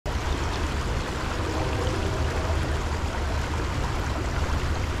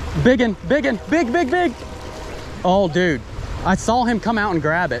Big, big. Oh, dude. I saw him come out and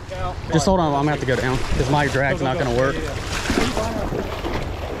grab it. Just hold on, I'm gonna have to go down because my drag's not gonna work.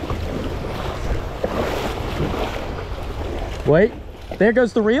 Wait, there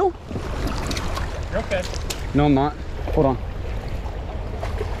goes the reel. You're okay. No, I'm not. Hold on.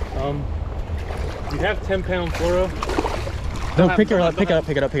 You have 10-pound fluoro. No, pick it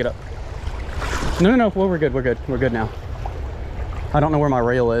up. No, we're good, we're good now. I don't know where my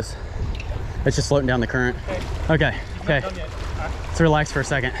reel is. It's just floating down the current. Okay. Let's relax for a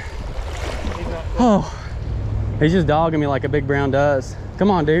second. Oh, he's just dogging me like a big brown does. Come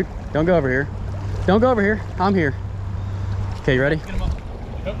on, dude. Don't go over here. I'm here. Okay, you ready?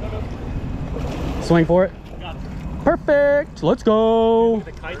 Go. Swing for it. Perfect. Let's go.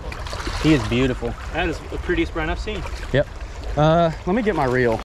 He is beautiful. That is the prettiest brine I've seen. Yep. Let me get my reel.